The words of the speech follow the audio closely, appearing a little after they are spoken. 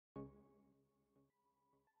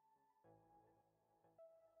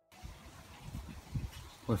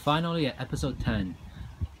We're finally at episode 10.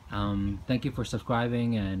 Thank you for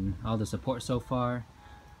subscribing and all the support so far.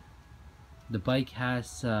 The bike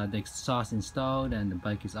has the exhaust installed and the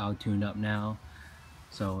bike is all tuned up now,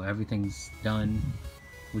 so everything's done,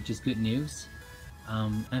 which is good news.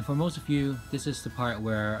 And for most of you, this is the part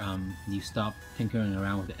where you stop tinkering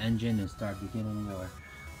around with the engine and start beginning your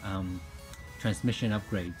transmission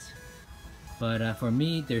upgrades. But for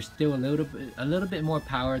me, there's still a little bit more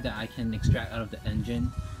power that I can extract out of the engine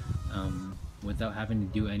without having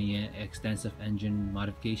to do any extensive engine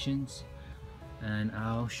modifications. And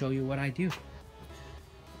I'll show you what I do.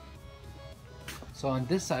 So on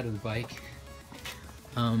this side of the bike,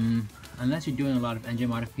 unless you're doing a lot of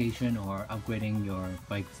engine modification or upgrading your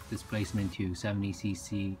bike's displacement to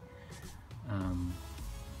 70cc,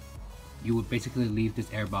 you would basically leave this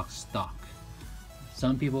airbox stock.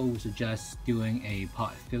 Some people would suggest doing a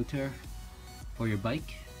pot filter for your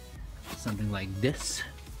bike, something like this.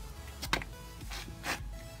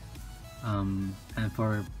 And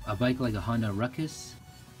for a bike like a Honda Ruckus,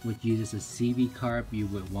 which uses a CV carb, you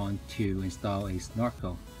would want to install a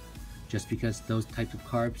snorkel, just because those types of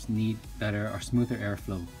carbs need better or smoother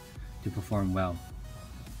airflow to perform well.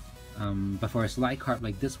 But for a slide carb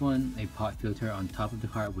like this one, a pot filter on top of the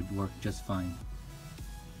carb would work just fine.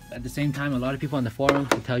 At the same time, a lot of people on the forums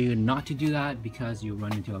will tell you not to do that because you'll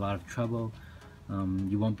run into a lot of trouble.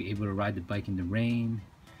 You won't be able to ride the bike in the rain.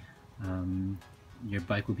 Your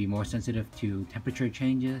bike will be more sensitive to temperature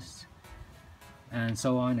changes, and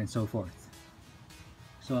so on and so forth.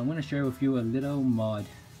 So I'm going to share with you a little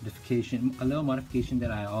modification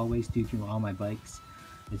that I always do to all my bikes.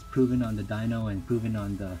 It's proven on the dyno and proven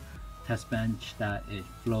on the test bench that it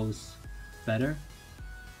flows better.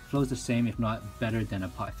 Flows the same, if not better, than a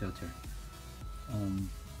pot filter.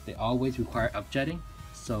 They always require upjetting,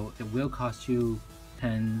 so it will cost you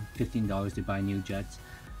 $10–15 to buy new jets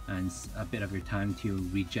and a bit of your time to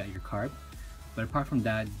rejet your carb. But apart from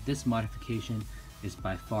that, this modification is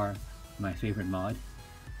by far my favorite mod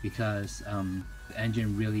because the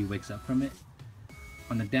engine really wakes up from it.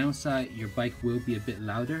 On the downside, your bike will be a bit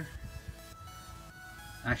louder.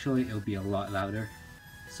 Actually, it'll be a lot louder,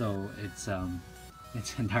 so it's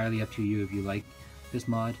entirely up to you if you like this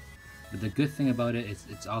mod. But the good thing about it is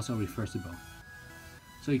it's also reversible.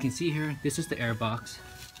 So you can see here, this is the airbox,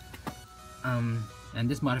 and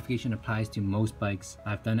this modification applies to most bikes.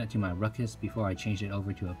 I've done it to my Ruckus before I changed it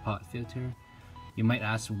over to a pot filter. You might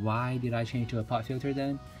ask, why did I change to a pot filter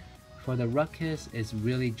then? For the Ruckus, it's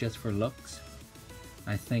really just for looks.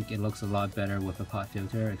 I think it looks a lot better with a pot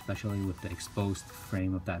filter, especially with the exposed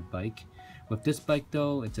frame of that bike. With this bike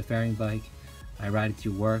though, it's a fairing bike. I ride it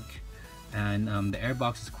to work, and the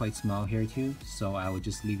airbox is quite small here too, so I would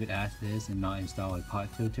just leave it as is and not install a pot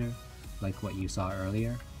filter like what you saw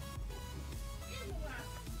earlier.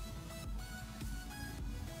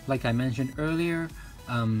 Like I mentioned earlier,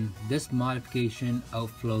 this modification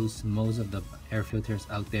outflows most of the air filters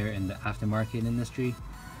out there in the aftermarket industry.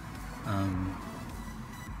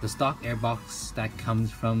 The stock airbox that comes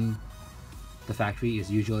from the factory is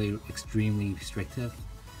usually extremely restrictive.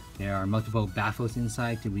 There are multiple baffles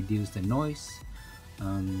inside to reduce the noise,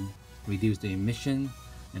 reduce the emission,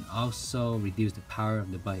 and also reduce the power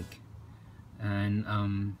of the bike. And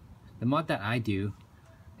the mod that I do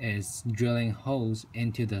is drilling holes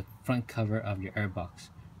into the front cover of your airbox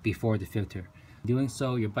before the filter. Doing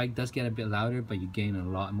so, your bike does get a bit louder, but you gain a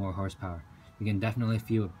lot more horsepower. You can definitely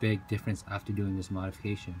feel a big difference after doing this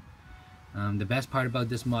modification. The best part about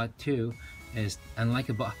this mod too is, unlike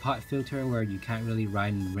a pot filter where you can't really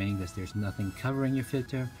ride in the rain because there's nothing covering your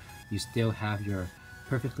filter, you still have your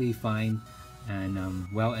perfectly fine and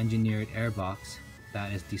well-engineered airbox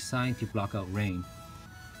that is designed to block out rain.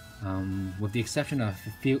 With the exception of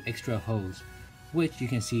a few extra holes, which you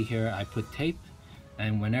can see here. I put tape,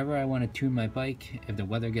 and whenever I want to tune my bike, if the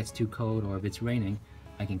weather gets too cold or if it's raining,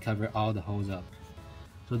 I can cover all the holes up.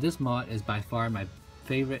 So this mod is by far my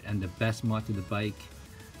favorite and the best mod to the bike.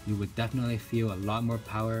 You would definitely feel a lot more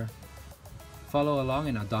power. Follow along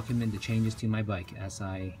and I'll document the changes to my bike as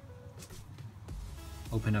I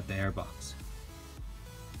open up the airbox.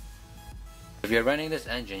 If you're running this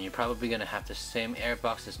engine, you're probably going to have the same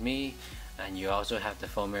airbox as me, and you also have the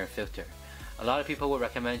foam air filter. A lot of people would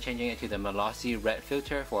recommend changing it to the Malossi red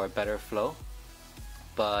filter for a better flow.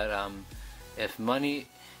 But if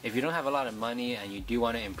you don't have a lot of money and you do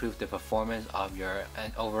want to improve the performance of your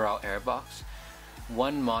overall airbox,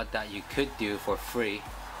 one mod that you could do for free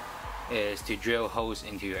is to drill holes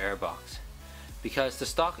into your airbox, because the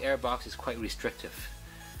stock airbox is quite restrictive.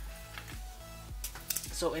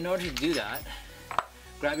 So in order to do that,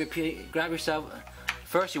 grab yourself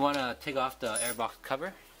First, you want to take off the airbox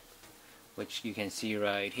cover, which you can see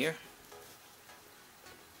right here.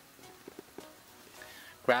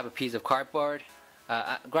 Grab a piece of cardboard,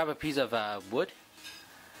 grab a piece of wood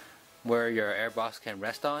where your airbox can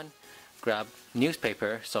rest on. Grab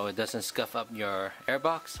newspaper so it doesn't scuff up your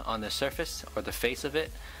airbox on the surface or the face of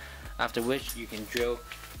it. After which you can drill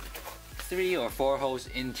 3 or 4 holes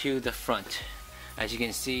into the front. As you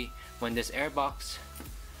can see, when this airbox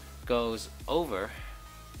goes over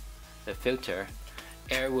the filter,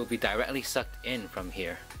 air will be directly sucked in from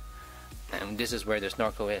here. And this is where the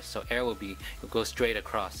snorkel is, so air will go straight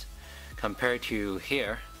across, compared to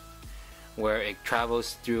here where it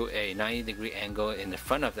travels through a 90-degree angle in the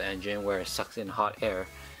front of the engine where it sucks in hot air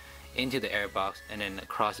into the airbox and then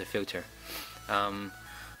across the filter.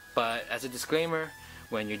 But as a disclaimer,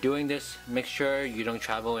 when you're doing this, make sure you don't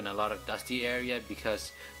travel in a lot of dusty area,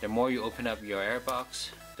 because the more you open up your airbox,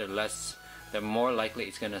 the more likely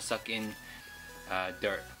it's going to suck in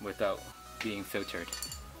dirt without being filtered.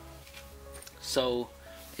 So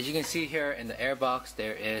as you can see here in the airbox,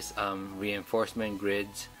 there is reinforcement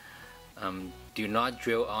grids. Do not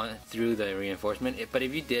drill on through the reinforcement, but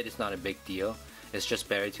if you did, it's not a big deal. It's just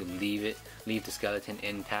better to leave the skeleton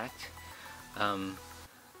intact.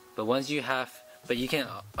 But you can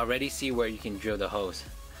already see where you can drill the holes.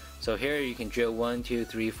 So here you can drill 1, 2,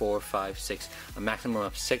 3, 4, 5, 6, a maximum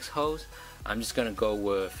of 6 holes. I'm just gonna go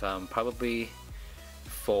with probably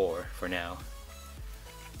 4 for now.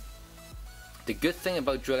 The good thing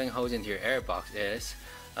about drilling holes into your airbox is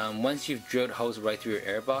once you've drilled holes right through your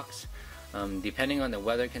airbox, depending on the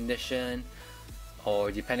weather condition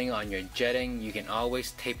or depending on your jetting, you can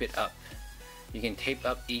always tape it up. You can tape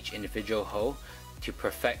up each individual hole to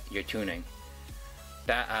perfect your tuning.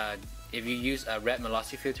 If you use a red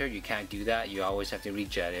Malossi filter, you can't do that. You always have to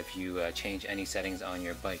rejet if you change any settings on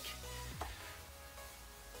your bike.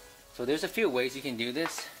 So there's a few ways you can do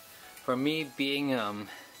this. For me, being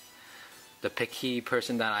the picky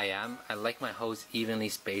person that I am, I like my hose evenly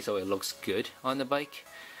spaced so it looks good on the bike.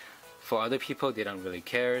 For other people, they don't really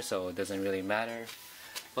care, so it doesn't really matter.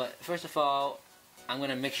 But first of all, I'm going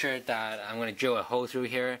to make sure that I'm going to drill a hole through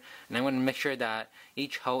here, and I'm going to make sure that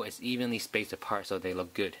each hole is evenly spaced apart so they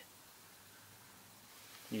look good.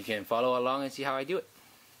 You can follow along and see how I do it.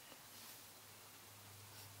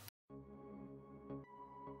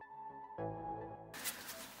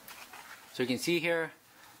 So you can see here,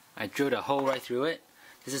 I drilled a hole right through it.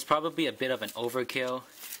 This is probably a bit of an overkill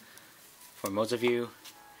for most of you,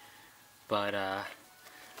 but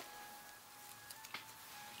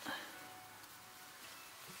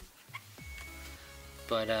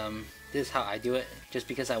this is how I do it, just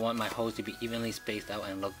because I want my holes to be evenly spaced out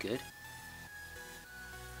and look good.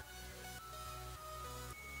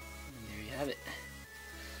 And there you have it.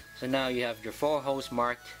 So now you have your 4 holes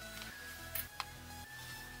marked.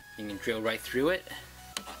 You can drill right through it,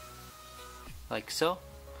 like so,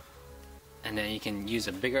 and then you can use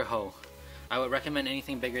a bigger hole. I would recommend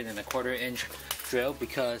anything bigger than a 1/4 inch drill,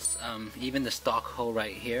 because even the stock hole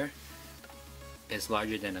right here is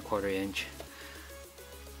larger than a 1/4 inch.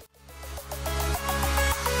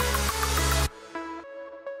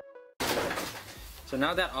 So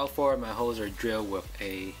now that all 4 of my holes are drilled with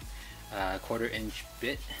a 1/4 inch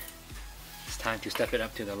bit, it's time to step it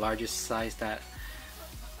up to the largest size that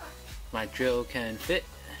my drill can fit,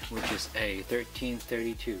 which is a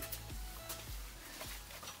 1332.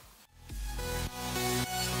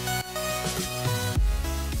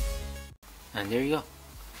 And there you go,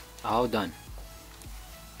 all done.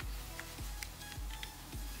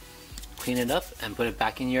 Clean it up and put it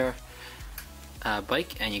back in your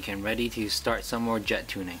bike, and you can ready to start some more jet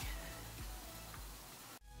tuning.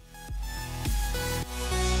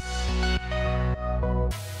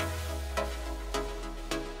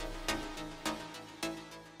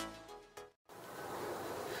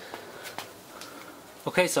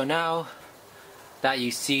 Okay, so now that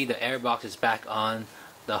you see the airbox is back on,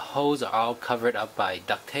 the holes are all covered up by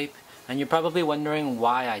duct tape, and you're probably wondering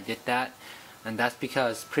why I did that. And that's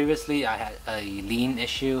because previously I had a lean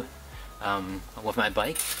issue with my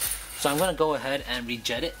bike. So I'm going to go ahead and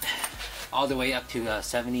rejet it all the way up to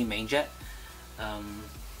 70 main jet.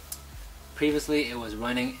 Previously it was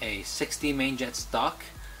running a 60 main jet stock.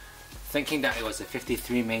 Thinking that it was a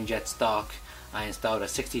 53 main jet stock, I installed a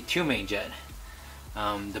 62 main jet.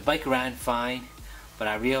 The bike ran fine, but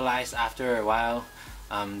I realized after a while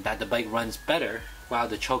that the bike runs better while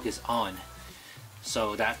the choke is on.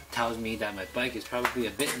 So that tells me that my bike is probably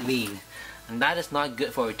a bit lean, and that is not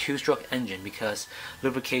good for a 2-stroke engine because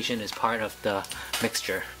lubrication is part of the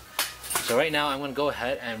mixture. So right now I'm going to go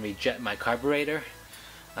ahead and rejet my carburetor.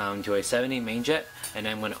 to a 70 main jet, and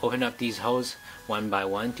I'm going to open up these holes one by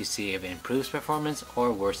one to see if it improves performance or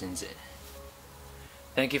worsens it.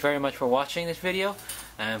 Thank you very much for watching this video,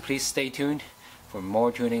 and please stay tuned for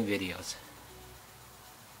more tuning videos.